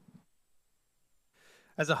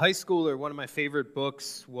As a high schooler, one of my favorite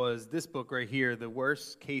books was this book right here, The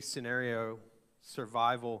Worst Case Scenario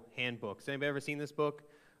Survival Handbook. Has anybody ever seen this book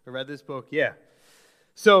or read this book? Yeah.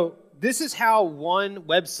 So this is how one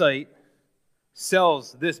website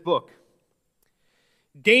sells this book.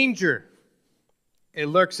 Danger. It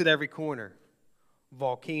lurks at every corner.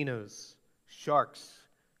 Volcanoes, sharks,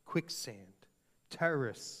 quicksand,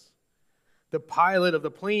 terrorists. The pilot of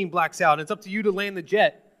the plane blacks out, and it's up to you to land the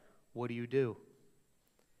jet. What do you do?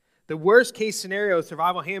 The Worst Case Scenario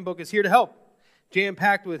Survival Handbook is here to help.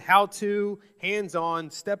 Jam-packed with how-to, hands-on,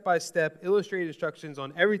 step-by-step, illustrated instructions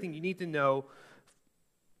on everything you need to know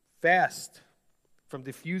fast, from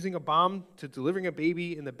defusing a bomb to delivering a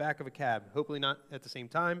baby in the back of a cab, hopefully not at the same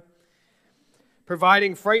time.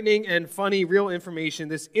 Providing frightening and funny real information,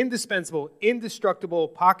 this indispensable, indestructible,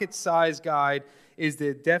 pocket-sized guide is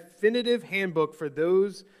the definitive handbook for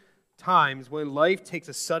those times when life takes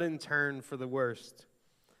a sudden turn for the worst.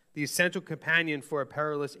 The essential companion for a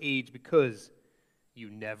perilous age, because you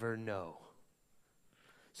never know.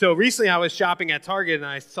 So recently I was shopping at Target and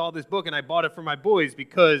I saw this book and I bought it for my boys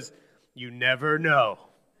because you never know.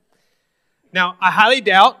 Now, I highly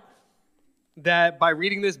doubt that by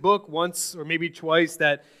reading this book once or maybe twice,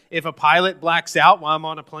 that if a pilot blacks out while I'm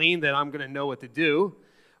on a plane, that I'm going to know what to do.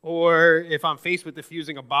 Or if I'm faced with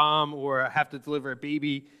defusing a bomb or have to deliver a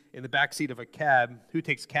baby in the backseat of a cab. Who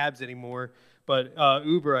takes cabs anymore? But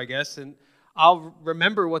Uber, I guess. And I'll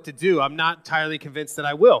remember what to do. I'm not entirely convinced that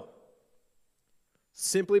I will.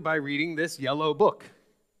 Simply by reading this yellow book.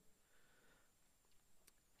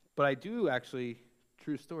 But I do actually,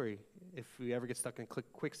 true story, if we ever get stuck in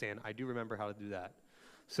quicksand, I do remember how to do that.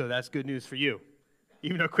 So that's good news for you.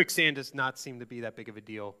 Even though quicksand does not seem to be that big of a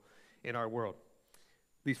deal in our world.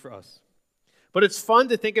 At least for us. But it's fun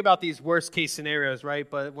to think about these worst case scenarios, right?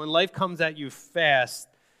 But when life comes at you fast,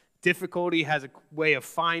 difficulty has a way of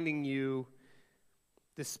finding you,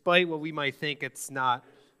 despite what we might think it's not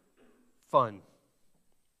fun.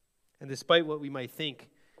 And despite what we might think,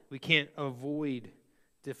 we can't avoid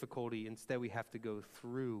difficulty. Instead, we have to go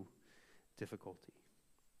through difficulty.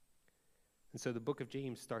 And so the book of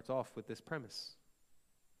James starts off with this premise.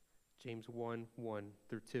 James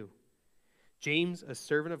 1:1-2. James, a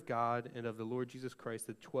servant of God and of the Lord Jesus Christ,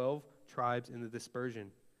 the 12 tribes in the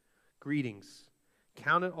dispersion. Greetings.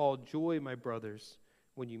 Count it all joy, my brothers,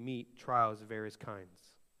 when you meet trials of various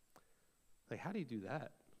kinds. Like, how do you do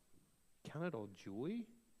that? Count it all joy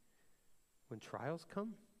when trials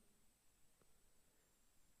come?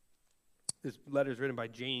 This letter is written by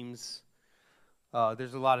James.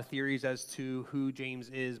 There's a lot of theories as to who James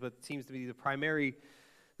is, but it seems to be the primary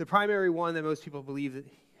one that most people believe that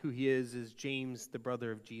who he is James, the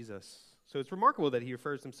brother of Jesus. So it's remarkable that he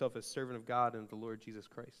refers to himself as servant of God and the Lord Jesus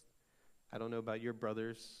Christ. I don't know about your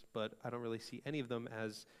brothers, but I don't really see any of them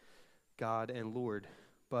as God and Lord.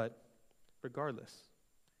 But regardless,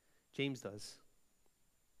 James does.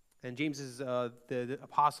 And James is the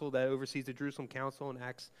apostle that oversees the Jerusalem Council in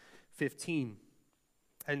Acts 15.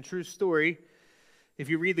 And true story, if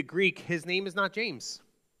you read the Greek, his name is not James.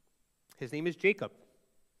 His name is Jacob.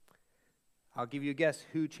 I'll give you a guess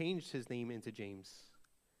who changed his name into James.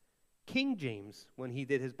 King James, when he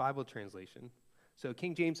did his Bible translation. So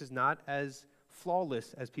King James is not as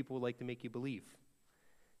flawless as people would like to make you believe.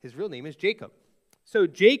 His real name is Jacob. So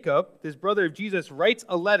Jacob, this brother of Jesus, writes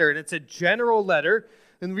a letter, and it's a general letter.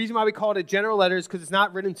 And the reason why we call it a general letter is because it's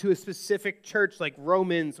not written to a specific church like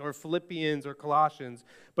Romans or Philippians or Colossians,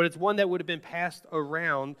 but it's one that would have been passed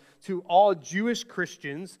around to all Jewish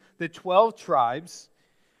Christians, the 12 tribes,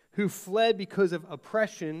 who fled because of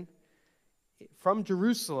oppression from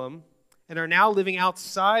Jerusalem and are now living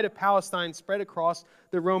outside of Palestine, spread across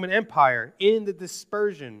the Roman Empire, in the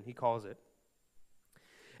dispersion, he calls it.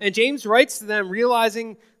 And James writes to them,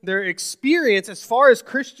 realizing their experience as far as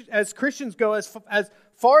Christians go, as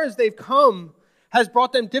far as they've come, has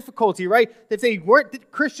brought them difficulty, right? If they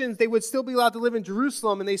weren't Christians, they would still be allowed to live in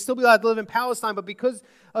Jerusalem, and they'd still be allowed to live in Palestine, but because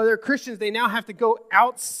of their Christians, they now have to go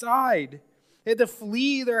outside. They had to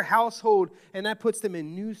flee their household, and that puts them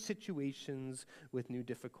in new situations with new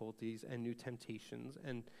difficulties and new temptations.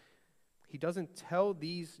 And he doesn't tell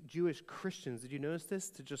these Jewish Christians, did you notice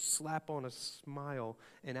this? To just slap on a smile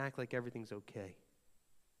and act like everything's okay.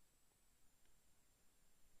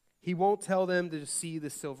 He won't tell them to see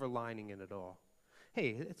the silver lining in it all. Hey,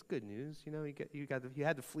 it's good news. You know, you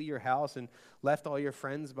had to flee your house and left all your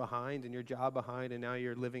friends behind and your job behind, and now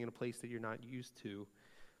you're living in a place that you're not used to.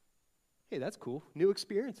 Hey, that's cool. New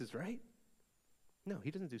experiences, right? No,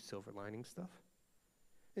 he doesn't do silver lining stuff.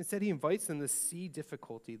 Instead, he invites them to see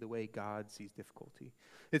difficulty the way God sees difficulty.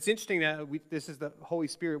 It's interesting that this is the Holy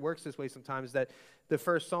Spirit works this way sometimes, that the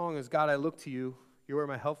first song is, God, I look to you. You're where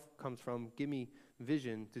my help comes from. Give me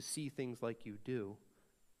vision to see things like you do.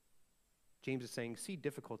 James is saying, see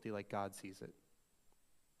difficulty like God sees it.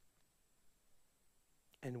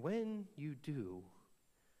 And when you do,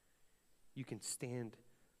 you can stand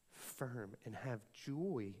firm and have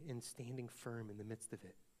joy in standing firm in the midst of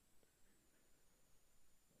it.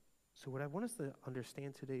 So what I want us to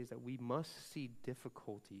understand today is that we must see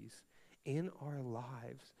difficulties in our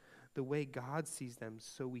lives the way God sees them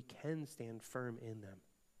so we can stand firm in them.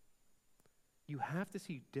 You have to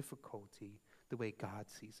see difficulty the way God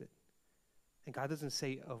sees it. And God doesn't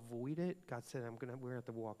say avoid it. God said, we're going to have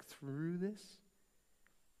to walk through this,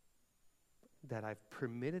 that I've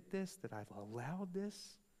permitted this, that I've allowed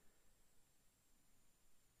this.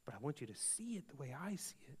 But I want you to see it the way I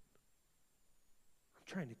see it. I'm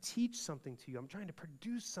trying to teach something to you. I'm trying to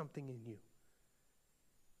produce something in you.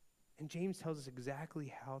 And James tells us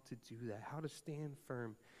exactly how to do that, how to stand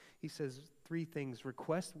firm. He says 3 things: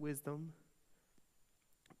 request wisdom,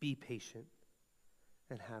 be patient,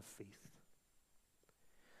 and have faith.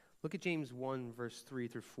 Look at James 1, verse 3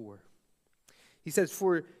 through 4. He says,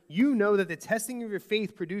 for you know that the testing of your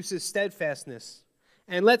faith produces steadfastness.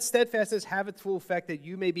 And let steadfastness have its full effect, that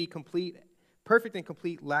you may be complete, perfect and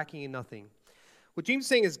complete, lacking in nothing. What James is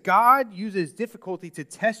saying is God uses difficulty to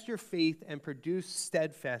test your faith and produce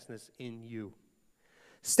steadfastness in you.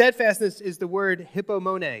 Steadfastness is the word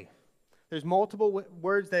hypomone. There's multiple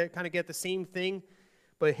words that kind of get the same thing,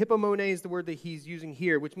 but hypomone is the word that he's using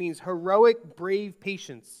here, which means heroic, brave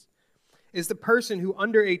patience. Is the person who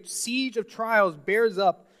under a siege of trials bears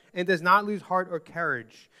up and does not lose heart or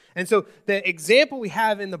courage. And so the example we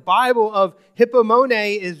have in the Bible of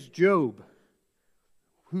hypomone is Job,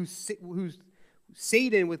 who's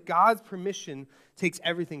Satan, with God's permission, takes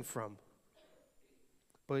everything from.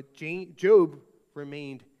 But Job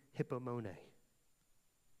remained hypomone.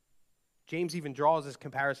 James even draws this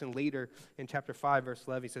comparison later in chapter 5, verse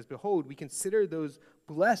 11. He says, behold, we consider those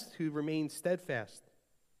blessed who remain steadfast.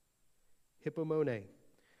 Hypomone.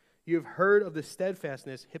 You have heard of the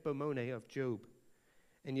steadfastness, hypomone, of Job,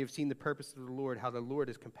 and you have seen the purpose of the Lord, how the Lord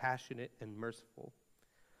is compassionate and merciful.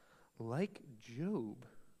 Like Job,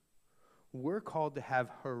 we're called to have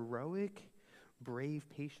heroic, brave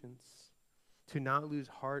patience, to not lose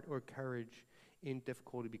heart or courage in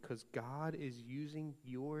difficulty, because God is using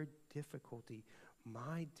your difficulty,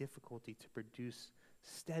 my difficulty, to produce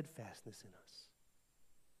steadfastness in us.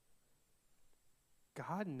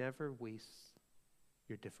 God never wastes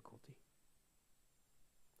your difficulty.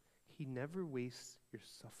 He never wastes your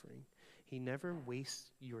suffering. He never wastes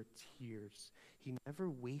your tears. He never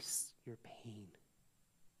wastes your pain.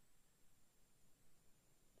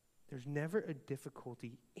 There's never a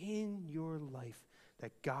difficulty in your life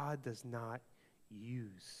that God does not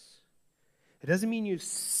use. It doesn't mean you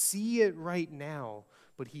see it right now,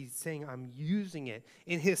 but he's saying, I'm using it.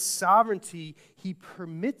 In his sovereignty, he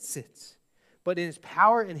permits it. But in his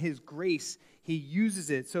power and his grace, he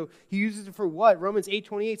uses it. So he uses it for what? Romans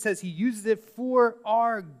 8:28 says he uses it for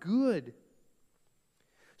our good.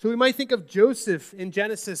 So we might think of Joseph in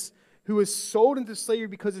Genesis, who was sold into slavery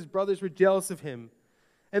because his brothers were jealous of him.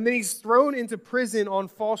 And then he's thrown into prison on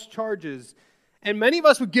false charges. And many of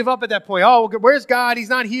us would give up at that point. Oh, where's God? He's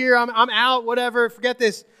not here. I'm out, whatever. Forget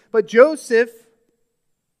this. But Joseph,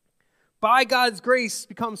 by God's grace,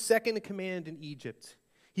 becomes second in command in Egypt.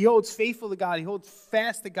 He holds faithful to God. He holds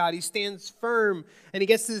fast to God. He stands firm. And he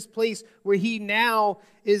gets to this place where he now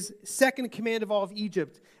is second in command of all of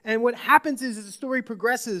Egypt. And what happens is, as the story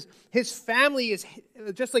progresses, his family is,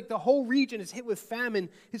 just like the whole region is hit with famine,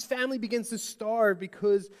 his family begins to starve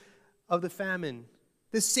because of the famine.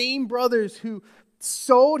 The same brothers who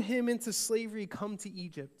sold him into slavery come to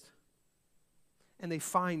Egypt. And they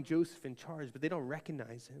find Joseph in charge, but they don't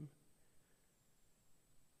recognize him.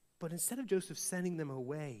 But instead of Joseph sending them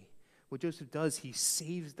away, what Joseph does, he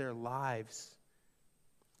saves their lives.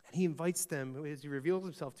 And he invites them, as he reveals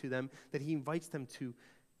himself to them, that he invites them to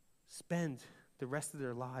spend the rest of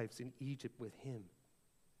their lives in Egypt with him.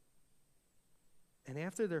 And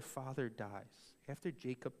after their father dies, after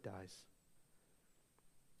Jacob dies,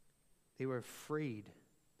 they were afraid.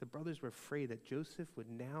 The brothers were afraid that Joseph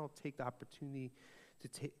would now take the opportunity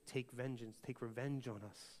to take vengeance, take revenge on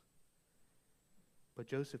us. But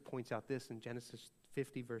Joseph points out this in Genesis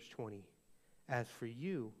 50, verse 20. As for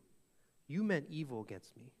you, you meant evil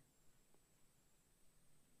against me.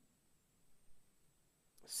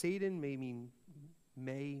 Satan may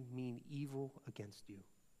mean evil against you.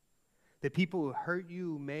 The people who hurt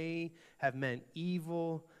you may have meant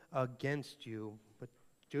evil against you. But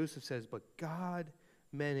Joseph says, but God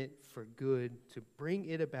meant it for good to bring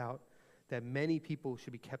it about that many people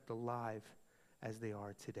should be kept alive as they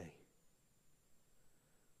are today.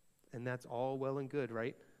 And that's all well and good,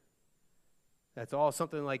 right? That's all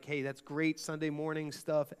something like, hey, that's great Sunday morning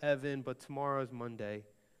stuff, Evan, but tomorrow's Monday.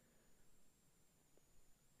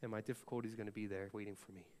 And my difficulty is going to be there waiting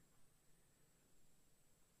for me.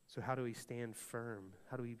 So how do we stand firm?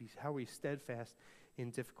 How are we steadfast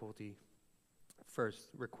in difficulty? First,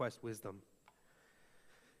 request wisdom.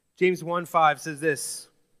 James 1:5 says this,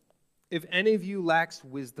 if any of you lacks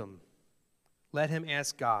wisdom, let him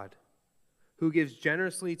ask God, who gives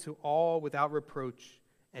generously to all without reproach,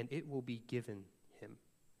 and it will be given him.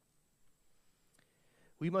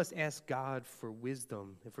 We must ask God for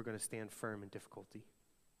wisdom if we're going to stand firm in difficulty.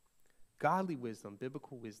 Godly wisdom,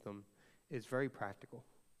 biblical wisdom, is very practical.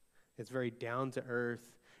 It's very down to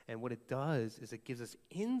earth, and what it does is it gives us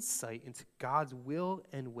insight into God's will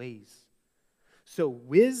and ways. So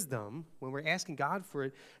wisdom, when we're asking God for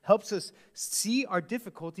it, helps us see our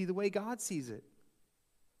difficulty the way God sees it.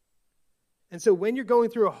 And so when you're going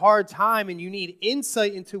through a hard time and you need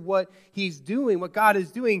insight into what he's doing, what God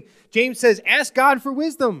is doing, James says, ask God for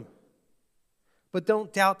wisdom. But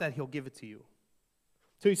don't doubt that he'll give it to you.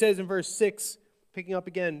 So he says in verse 6, picking up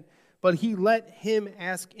again, but let him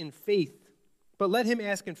ask in faith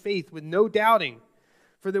with no doubting.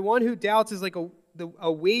 For the one who doubts is like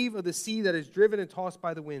a wave of the sea that is driven and tossed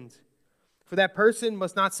by the wind. For that person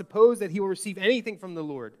must not suppose that he will receive anything from the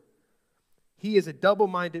Lord. He is a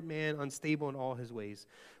double-minded man, unstable in all his ways.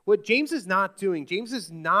 What James is not doing, James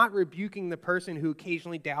is not rebuking the person who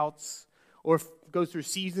occasionally doubts or goes through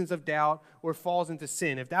seasons of doubt or falls into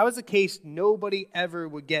sin. If that was the case, nobody ever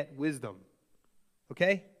would get wisdom.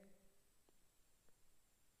 Okay?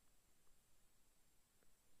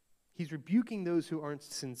 He's rebuking those who aren't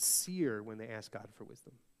sincere when they ask God for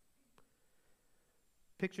wisdom.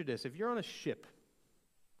 Picture this. If you're on a ship,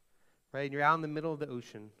 right, and you're out in the middle of the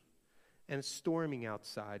ocean, and it's storming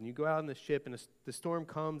outside, and you go out on the ship, and the storm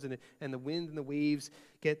comes, and the wind and the waves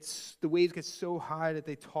get so high that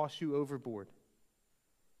they toss you overboard.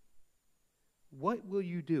 What will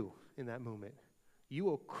you do in that moment? You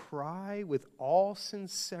will cry with all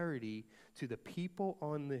sincerity to the people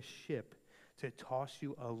on the ship to toss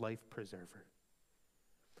you a life preserver.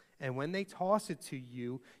 And when they toss it to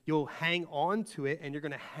you, you'll hang on to it, and you're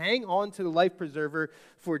going to hang on to the life preserver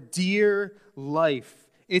for dear life.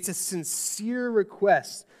 It's a sincere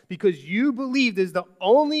request because you believe there's the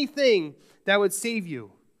only thing that would save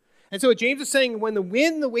you. And so what James is saying, when the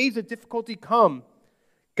wind and the waves of difficulty come,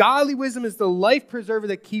 godly wisdom is the life preserver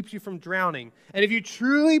that keeps you from drowning. And if you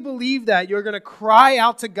truly believe that, you're going to cry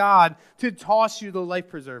out to God to toss you the life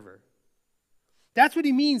preserver. That's what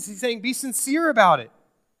he means. He's saying be sincere about it.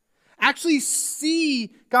 Actually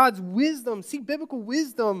see God's wisdom, see biblical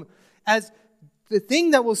wisdom as the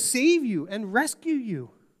thing that will save you and rescue you.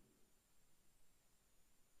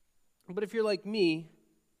 But if you're like me,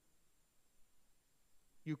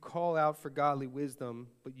 you call out for godly wisdom,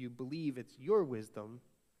 but you believe it's your wisdom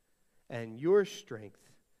and your strength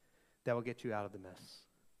that will get you out of the mess.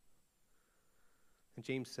 And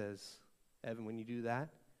James says, Evan, when you do that,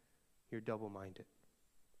 you're double-minded.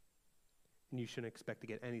 And you shouldn't expect to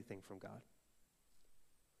get anything from God.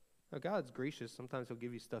 Now, God's gracious. Sometimes he'll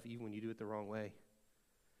give you stuff even when you do it the wrong way.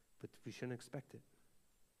 But we shouldn't expect it.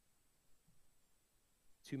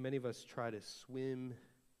 Too many of us try to swim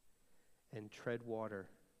and tread water,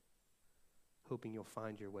 hoping you'll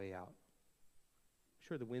find your way out.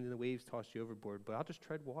 Sure, the wind and the waves toss you overboard, but I'll just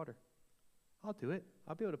tread water. I'll do it.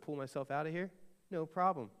 I'll be able to pull myself out of here. No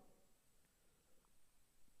problem.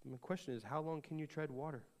 And the question is, how long can you tread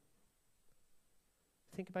water?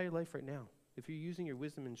 Think about your life right now. If you're using your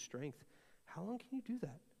wisdom and strength, how long can you do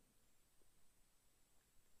that?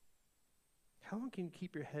 How long can you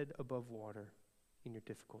keep your head above water in your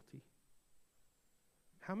difficulty?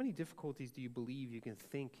 How many difficulties do you believe you can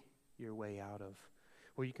think your way out of,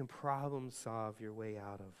 or you can problem solve your way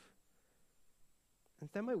out of? And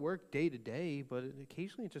that might work day to day, but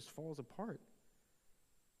occasionally it just falls apart.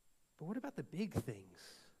 But what about the big things,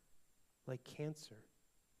 like cancer,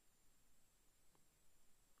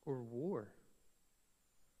 or war,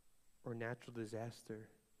 or natural disaster,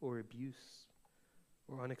 or abuse,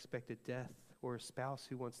 or unexpected death, or a spouse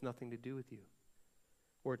who wants nothing to do with you,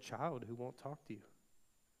 or a child who won't talk to you?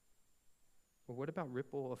 Or what about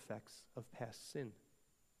ripple effects of past sin?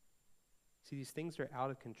 See, these things are out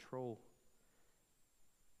of control,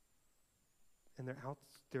 and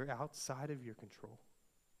they're outside of your control.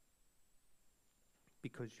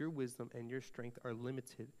 because your wisdom and your strength are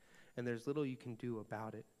limited, and there's little you can do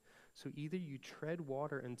about it. So either you tread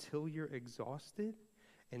water until you're exhausted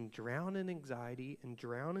and drown in anxiety and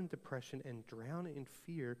drown in depression and drown in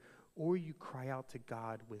fear, or you cry out to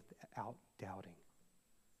God without doubting,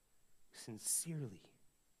 sincerely.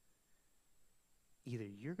 Either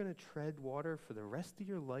you're going to tread water for the rest of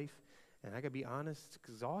your life, and I got to be honest, it's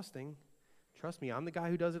exhausting. Trust me, I'm the guy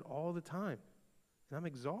who does it all the time, and I'm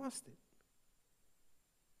exhausted.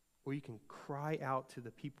 Or you can cry out to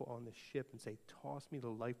the people on the ship and say, toss me the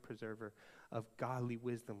life preserver of godly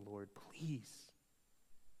wisdom, Lord, please.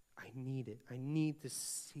 I need it. I need to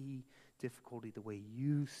see difficulty the way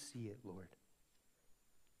you see it, Lord.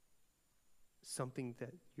 Something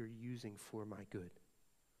that you're using for my good.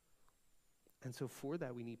 And so for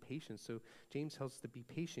that, we need patience. So James tells us to be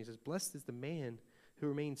patient. He says, blessed is the man who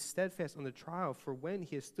remains steadfast on the trial, for when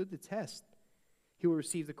he has stood the test, he will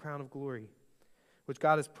receive the crown of glory, which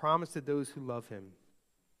God has promised to those who love him.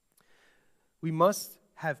 We must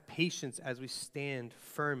have patience as we stand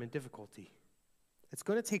firm in difficulty. It's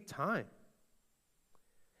going to take time.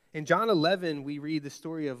 In John 11, we read the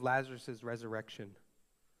story of Lazarus' resurrection.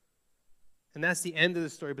 And that's the end of the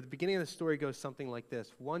story, but the beginning of the story goes something like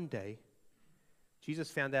this. One day, Jesus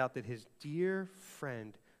found out that his dear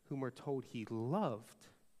friend, whom we're told he loved,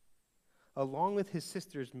 along with his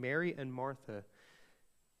sisters Mary and Martha,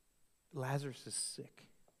 Lazarus is sick.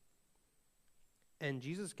 And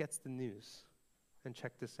Jesus gets the news. And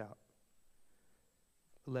check this out.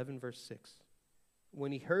 11 verse 6.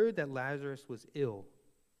 When he heard that Lazarus was ill,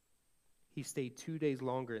 he stayed 2 days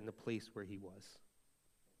longer in the place where he was.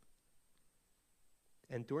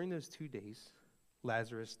 And during those 2 days,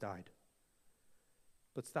 Lazarus died.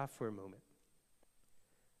 But stop for a moment.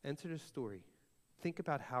 Enter the story. Think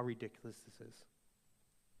about how ridiculous this is.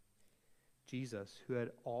 Jesus, who had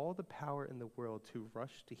all the power in the world to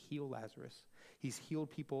rush to heal Lazarus. He's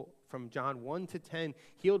healed people from John 1 to 10,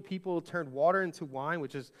 healed people, turned water into wine,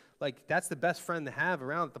 which is like, that's the best friend to have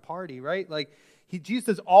around at the party, right? Like, Jesus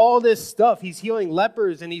does all this stuff. He's healing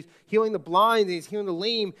lepers, and he's healing the blind, and he's healing the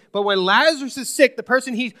lame. But when Lazarus is sick, the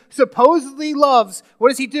person he supposedly loves, what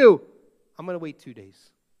does he do? I'm going to wait 2 days.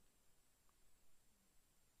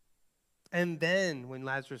 And then when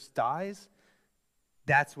Lazarus dies,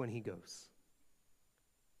 that's when he goes.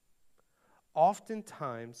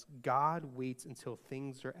 Oftentimes, God waits until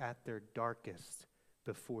things are at their darkest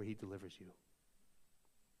before he delivers you.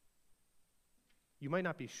 You might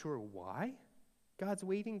not be sure why God's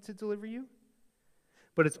waiting to deliver you,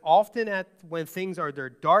 but it's often when things are their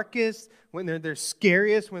darkest, when they're their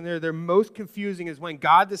scariest, when they're their most confusing is when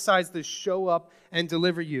God decides to show up and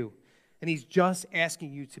deliver you. And he's just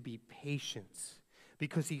asking you to be patient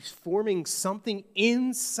because he's forming something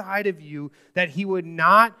inside of you that he would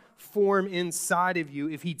not form inside of you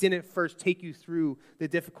if he didn't first take you through the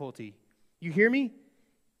difficulty. You hear me?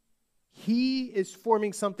 He is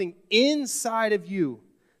forming something inside of you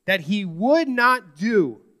that he would not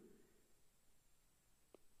do.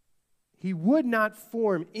 He would not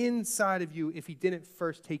form inside of you if he didn't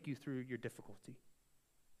first take you through your difficulty.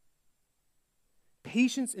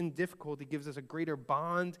 Patience in difficulty gives us a greater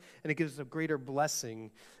bond and it gives us a greater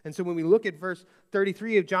blessing. And so when we look at verse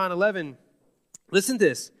 33 of John 11, listen to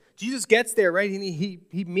this. Jesus gets there, right? And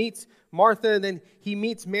he meets Martha and then he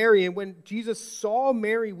meets Mary. And when Jesus saw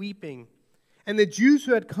Mary weeping and the Jews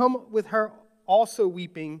who had come with her also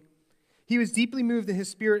weeping, he was deeply moved in his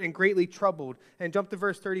spirit and greatly troubled. And jump to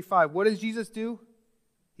verse 35. What does Jesus do?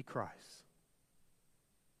 He cries.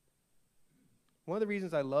 One of the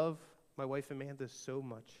reasons I love my wife Amanda so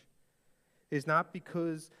much is not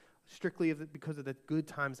because of the good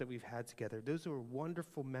times that we've had together. Those were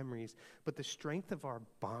wonderful memories, but the strength of our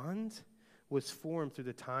bond was formed through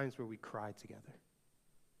the times where we cried together.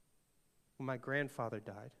 When my grandfather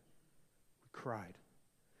died, we cried.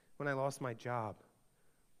 When I lost my job,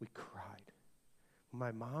 we cried. When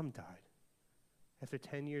my mom died, after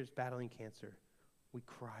 10 years battling cancer, we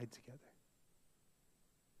cried together.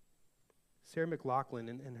 Sarah McLachlan,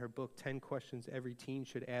 in her book, 10 Questions Every Teen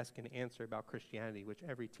Should Ask and Answer About Christianity, which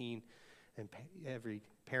every teen and every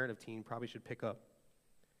parent of teen probably should pick up.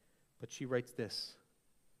 But she writes this: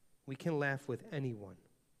 we can laugh with anyone,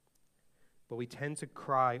 but we tend to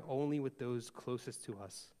cry only with those closest to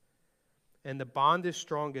us. And the bond is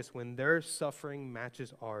strongest when their suffering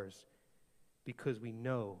matches ours, because we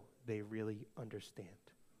know they really understand.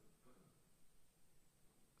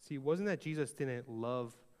 See, it wasn't that Jesus didn't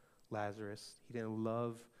love Lazarus. He didn't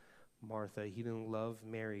love Martha. He didn't love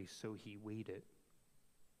Mary, so he waited.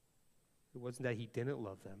 It wasn't that he didn't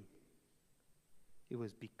love them. It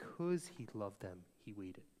was because he loved them, he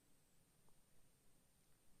waited.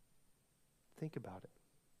 Think about it.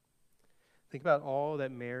 Think about all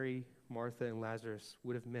that Mary, Martha, and Lazarus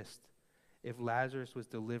would have missed if Lazarus was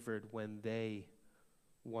delivered when they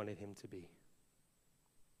wanted him to be.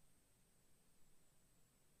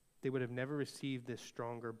 They would have never received this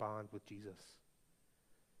stronger bond with Jesus.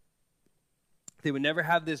 They would never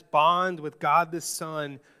have this bond with God the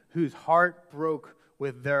Son, whose heart broke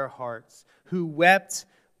with their hearts, who wept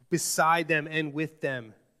beside them and with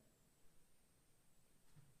them.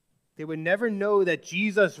 They would never know that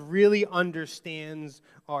Jesus really understands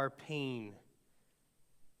our pain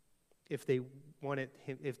if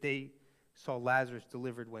they saw Lazarus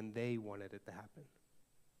delivered when they wanted it to happen.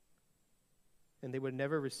 And they would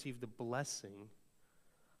never receive the blessing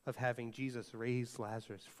of having Jesus raise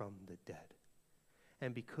Lazarus from the dead.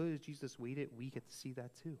 And because Jesus waited, we get to see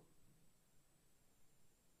that too.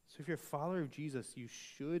 So if you're a follower of Jesus, you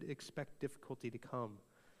should expect difficulty to come.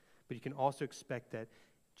 But you can also expect that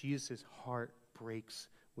Jesus' heart breaks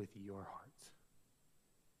with your heart.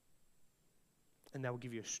 And that will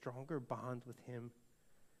give you a stronger bond with him.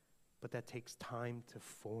 But that takes time to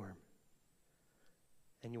form.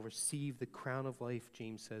 And you'll receive the crown of life,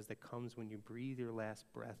 James says, that comes when you breathe your last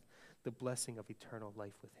breath, the blessing of eternal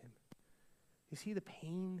life with him. You see the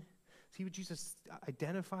pain? See what Jesus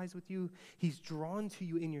identifies with you? He's drawn to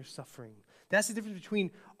you in your suffering. That's the difference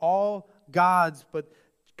between all gods, but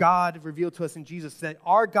God revealed to us in Jesus, that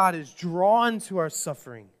our God is drawn to our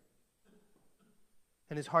suffering.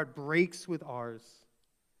 And his heart breaks with ours.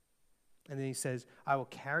 And then he says, I will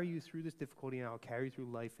carry you through this difficulty, and I will carry you through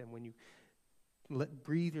life. And when you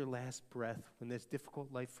breathe your last breath, when this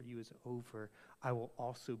difficult life for you is over, I will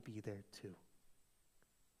also be there too.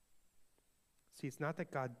 See, it's not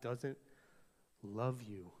that God doesn't love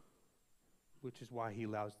you, which is why he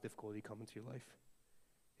allows difficulty to come into your life.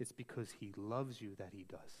 It's because he loves you that he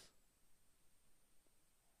does.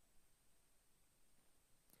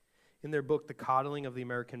 In their book, The Coddling of the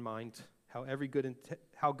American Mind, how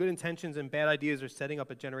good intentions and bad ideas are setting up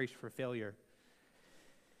a generation for failure,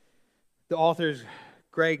 the authors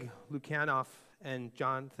Greg Lukianoff and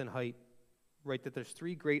Jonathan Haidt write that there's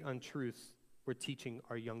 3 great untruths we're teaching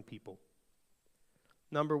our young people.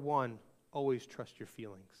 Number 1, always trust your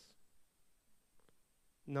feelings.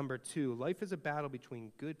 Number 2, life is a battle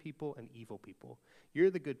between good people and evil people.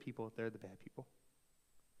 You're the good people, they're the bad people.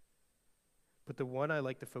 But the one I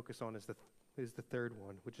like to focus on is the third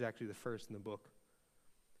one, which is actually the first in the book.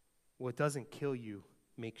 What doesn't kill you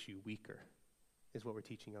makes you weaker, is what we're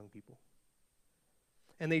teaching young people.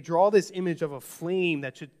 And they draw this image of a flame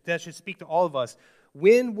that should speak to all of us.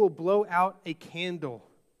 Wind will blow out a candle,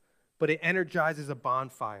 but it energizes a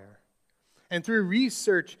bonfire. And through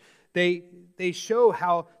research, they show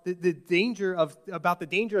how the danger of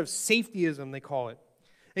safetyism, they call it.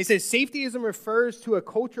 They say safetyism refers to a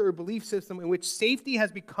culture or belief system in which safety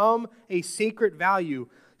has become a sacred value.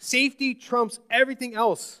 Safety trumps everything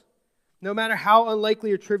else, no matter how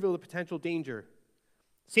unlikely or trivial the potential danger.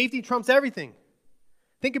 Safety trumps everything.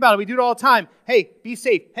 Think about it. We do it all the time. Hey, be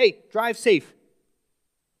safe. Hey, drive safe.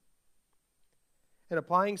 And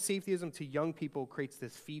applying safetyism to young people creates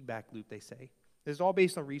this feedback loop, they say. This is all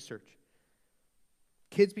based on research.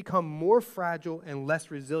 Kids become more fragile and less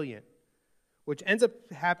resilient. Which ends up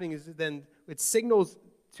happening is then it signals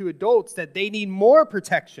to adults that they need more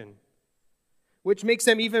protection, which makes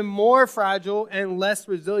them even more fragile and less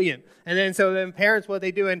resilient. And then parents, what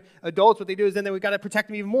they do, and adults, what they do is then we got to protect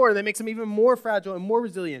them even more, and that makes them even more fragile and more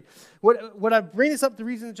resilient. What I bring this up, the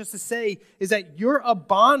reason just to say, is that you're a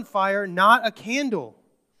bonfire, not a candle.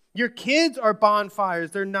 Your kids are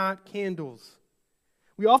bonfires, they're not candles.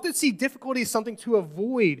 We often see difficulty as something to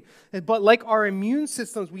avoid, but like our immune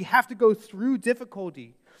systems, we have to go through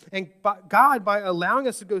difficulty. And God, by allowing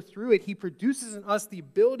us to go through it, he produces in us the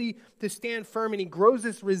ability to stand firm, and he grows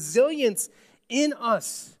this resilience in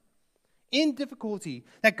us, in difficulty,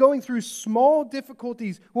 that going through small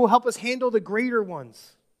difficulties will help us handle the greater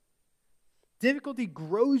ones. Difficulty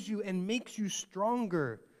grows you and makes you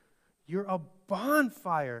stronger. You're a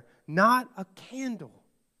bonfire, not a candle.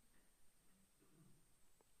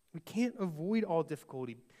 We can't avoid all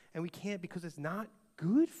difficulty, and we can't because it's not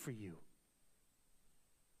good for you.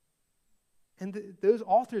 And those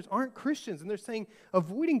authors aren't Christians, and they're saying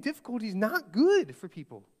avoiding difficulty is not good for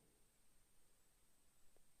people.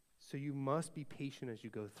 So you must be patient as you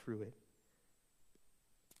go through it,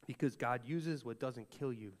 because God uses what doesn't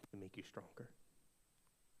kill you to make you stronger.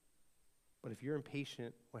 But if you're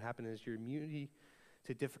impatient, what happens is your immunity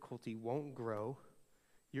to difficulty won't grow,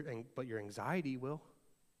 but your anxiety will.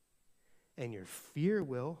 And your fear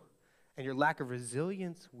will, and your lack of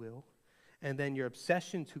resilience will, and then your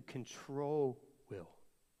obsession to control will.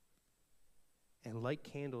 And like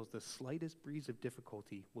candles, the slightest breeze of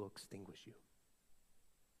difficulty will extinguish you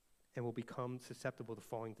and will become susceptible to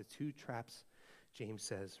falling into two traps, James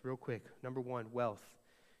says. Real quick, number one, wealth.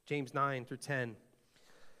 James 9 through 10.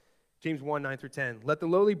 James 1, 9 through 10. Let the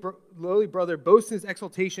lowly brother boast in his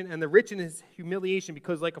exaltation and the rich in his humiliation,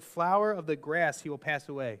 because like a flower of the grass he will pass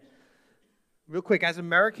away. Real quick, as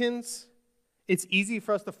Americans, it's easy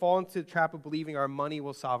for us to fall into the trap of believing our money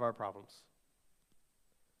will solve our problems.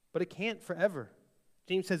 But it can't forever.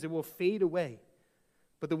 James says it will fade away.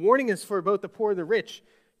 But the warning is for both the poor and the rich.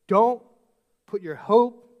 Don't put your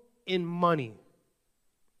hope in money.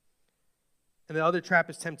 And the other trap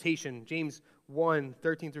is temptation. James 1,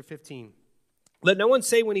 13 through 15. Let no one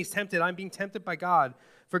say when he's tempted, I'm being tempted by God.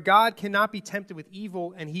 For God cannot be tempted with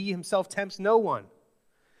evil, and he himself tempts no one.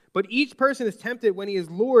 But each person is tempted when he is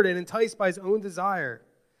lured and enticed by his own desire.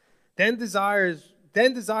 Then desire,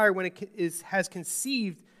 when it has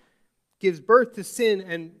conceived, gives birth to sin,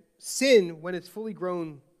 and sin, when it's fully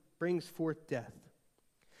grown, brings forth death.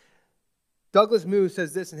 Douglas Moo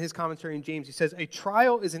says this in his commentary in James. He says, a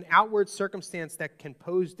trial is an outward circumstance that can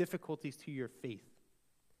pose difficulties to your faith.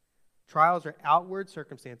 Trials are outward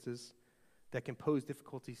circumstances that can pose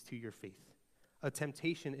difficulties to your faith. A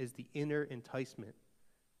temptation is the inner enticement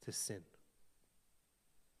to sin.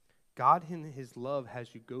 God in his love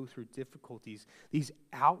has you go through difficulties, these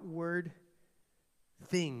outward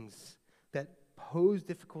things that pose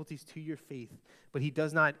difficulties to your faith, but he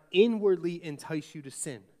does not inwardly entice you to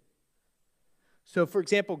sin. So, for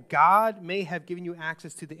example, God may have given you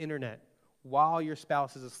access to the internet while your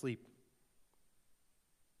spouse is asleep.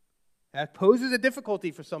 That poses a difficulty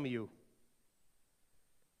for some of you.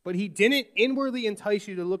 But he didn't inwardly entice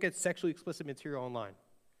you to look at sexually explicit material online.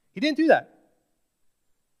 He didn't do that.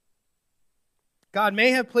 God may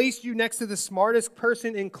have placed you next to the smartest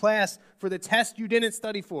person in class for the test you didn't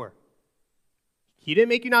study for. He didn't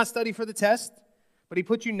make you not study for the test, but he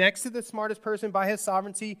put you next to the smartest person by his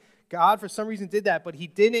sovereignty. God, for some reason, did that, but he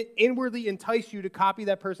didn't inwardly entice you to copy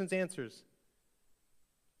that person's answers.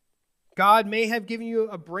 God may have given you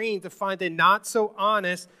a brain to find a not so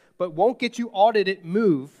honest, but won't get you audited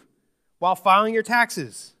move while filing your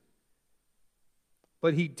taxes.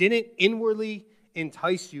 But he didn't inwardly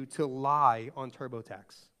entice you to lie on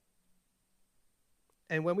TurboTax.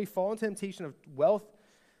 And when we fall into temptation of wealth,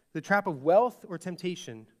 the trap of wealth or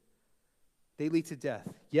temptation, they lead to death.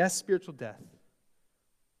 Yes, spiritual death,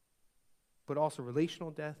 but also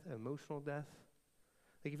relational death, emotional death.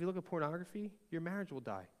 Like if you look at pornography, your marriage will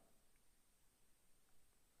die.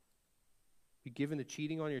 You give in to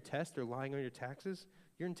cheating on your test or lying on your taxes,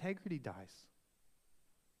 your integrity dies.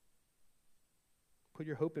 Put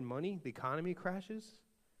your hope in money, the economy crashes,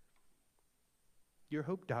 your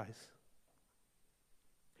hope dies.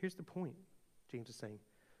 Here's the point, James is saying.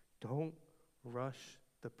 Don't rush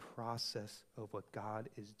the process of what God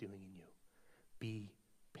is doing in you. Be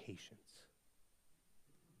patient.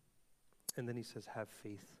 And then he says, have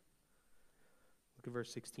faith. Look at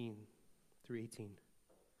verse 16 through 18.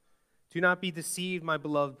 Do not be deceived, my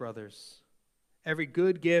beloved brothers. Every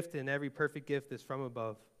good gift and every perfect gift is from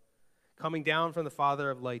above, coming down from the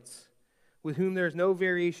Father of lights, with whom there is no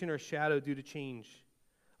variation or shadow due to change.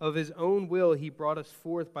 Of his own will he brought us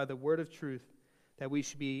forth by the word of truth, that we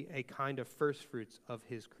should be a kind of firstfruits of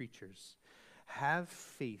his creatures. Have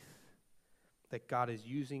faith that God is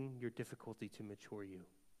using your difficulty to mature you.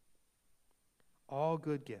 All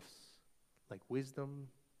good gifts, like wisdom,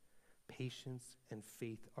 patience, and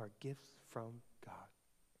faith, are gifts from God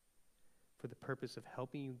for the purpose of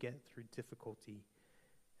helping you get through difficulty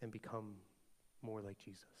and become more like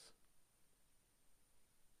Jesus.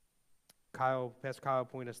 Pastor Kyle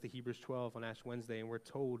pointed us to Hebrews 12 on Ash Wednesday, and we're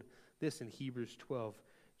told this in Hebrews 12.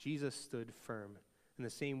 Jesus stood firm, and the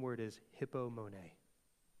same word is hippomone.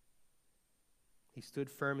 He stood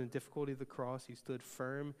firm in the difficulty of the cross. He stood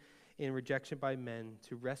firm in rejection by men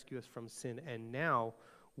to rescue us from sin, and now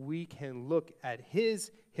we can look at his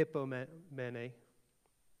hippomone,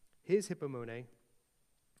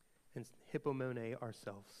 and hippomone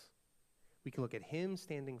ourselves. We can look at him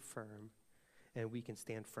standing firm, and we can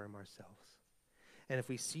stand firm ourselves. And if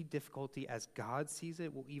we see difficulty as God sees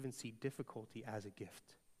it, we'll even see difficulty as a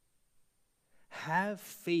gift. Have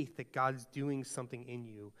faith that God's doing something in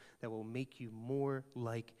you that will make you more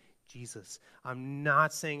like Jesus. I'm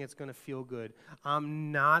not saying it's going to feel good.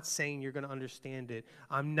 I'm not saying you're going to understand it.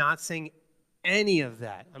 I'm not saying any of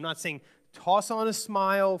that. I'm not saying toss on a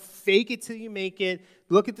smile, fake it till you make it,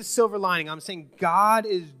 look at the silver lining. I'm saying God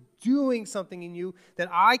is doing something in you that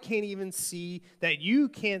I can't even see, that you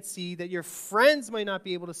can't see, that your friends might not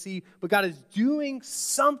be able to see, but God is doing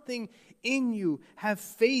something in you. Have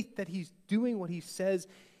faith that he's doing what he says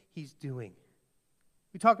he's doing.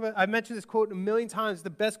 I mentioned this quote a million times, the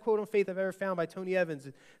best quote on faith I've ever found by Tony Evans.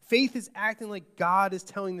 Faith is acting like God is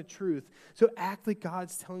telling the truth. So act like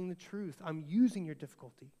God's telling the truth. I'm using your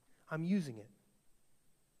difficulty. I'm using it.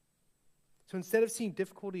 So instead of seeing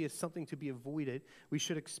difficulty as something to be avoided, we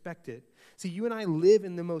should expect it. See, you and I live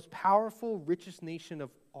in the most powerful, richest nation of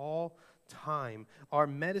all time. Our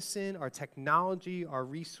medicine, our technology, our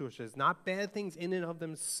resources, not bad things in and of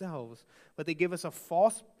themselves, but they give us a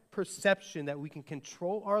false perception that we can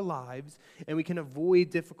control our lives and we can avoid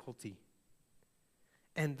difficulty.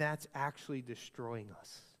 And that's actually destroying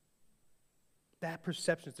us. That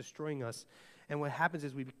perception is destroying us. And what happens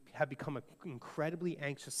is we have become an incredibly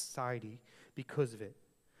anxious society because of it.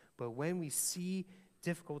 But when we see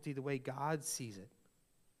difficulty the way God sees it,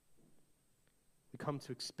 we come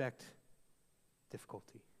to expect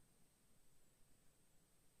difficulty.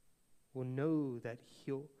 We'll know that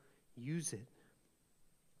he'll use it.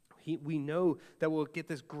 We know that we'll get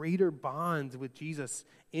this greater bond with Jesus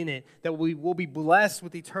in it, that we will be blessed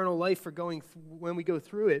with eternal life for when we go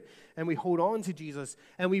through it, and we hold on to Jesus,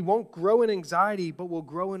 and we won't grow in anxiety, but we'll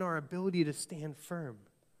grow in our ability to stand firm.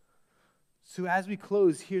 So as we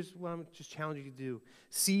close, here's what I'm just challenging you to do.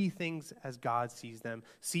 See things as God sees them.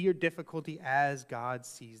 See your difficulty as God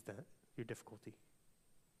sees your difficulty.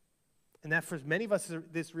 And that for many of us is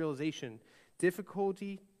this realization,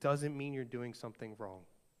 difficulty doesn't mean you're doing something wrong.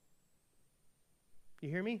 You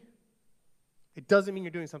hear me? It doesn't mean you're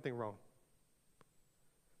doing something wrong.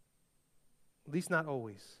 At least not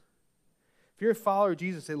always. If you're a follower of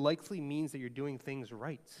Jesus, it likely means that you're doing things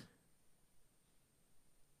right.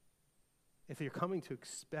 If you're coming to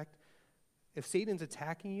expect, if Satan's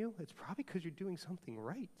attacking you, it's probably because you're doing something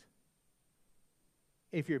right.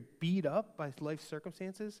 If you're beat up by life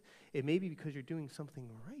circumstances, it may be because you're doing something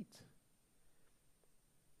right.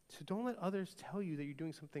 So don't let others tell you that you're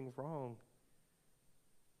doing something wrong.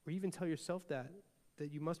 Or even tell yourself that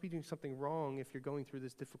you must be doing something wrong if you're going through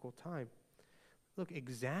this difficult time. Look,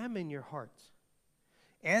 examine your heart.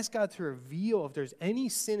 Ask God to reveal if there's any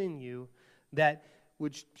sin in you that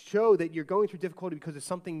would show that you're going through difficulty because of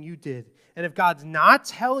something you did. And if God's not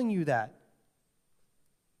telling you that,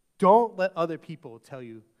 don't let other people tell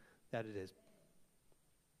you that it is.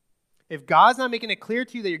 If God's not making it clear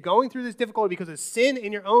to you that you're going through this difficulty because of sin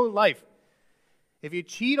in your own life, if you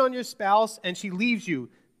cheat on your spouse and she leaves you,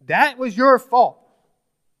 that was your fault.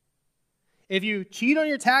 If you cheat on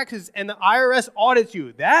your taxes and the IRS audits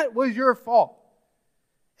you, that was your fault.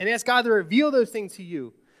 And ask God to reveal those things to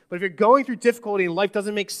you. But if you're going through difficulty and life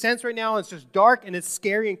doesn't make sense right now, and it's just dark and it's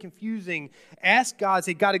scary and confusing, ask God,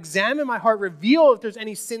 say, God, examine my heart, reveal if there's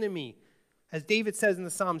any sin in me. As David says in the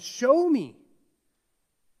Psalms, show me.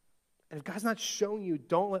 And if God's not showing you,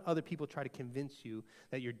 don't let other people try to convince you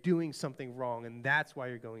that you're doing something wrong, and that's why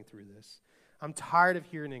you're going through this. I'm tired of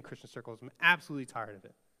hearing it in Christian circles. I'm absolutely tired of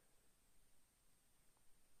it.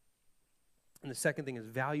 And the second thing is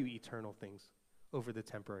value eternal things over the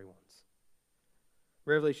temporary ones.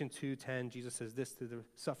 Revelation 2:10, Jesus says this to the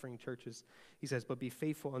suffering churches. He says, but be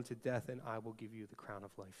faithful unto death, and I will give you the crown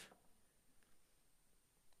of life.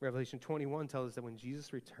 Revelation 21 tells us that when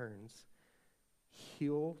Jesus returns,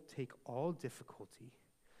 he'll take all difficulty,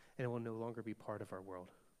 and it will no longer be part of our world.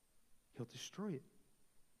 He'll destroy it.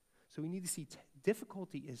 So we need to see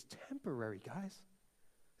difficulty is temporary, guys.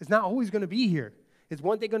 It's not always going to be here. It's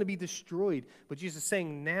one day going to be destroyed. But Jesus is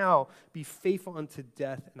saying now, be faithful unto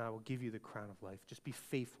death, and I will give you the crown of life. Just be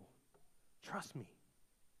faithful. Trust me.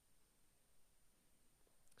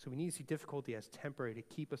 So we need to see difficulty as temporary to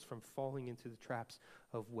keep us from falling into the traps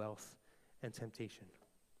of wealth and temptation.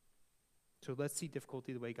 So let's see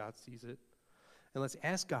difficulty the way God sees it. And let's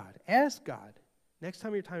ask God. Ask God. Next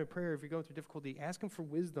time your time of prayer, if you're going through difficulty, ask him for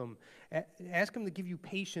wisdom. Ask him to give you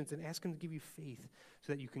patience, and ask him to give you faith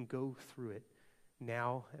so that you can go through it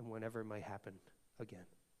now and whenever it might happen again.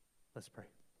 Let's pray.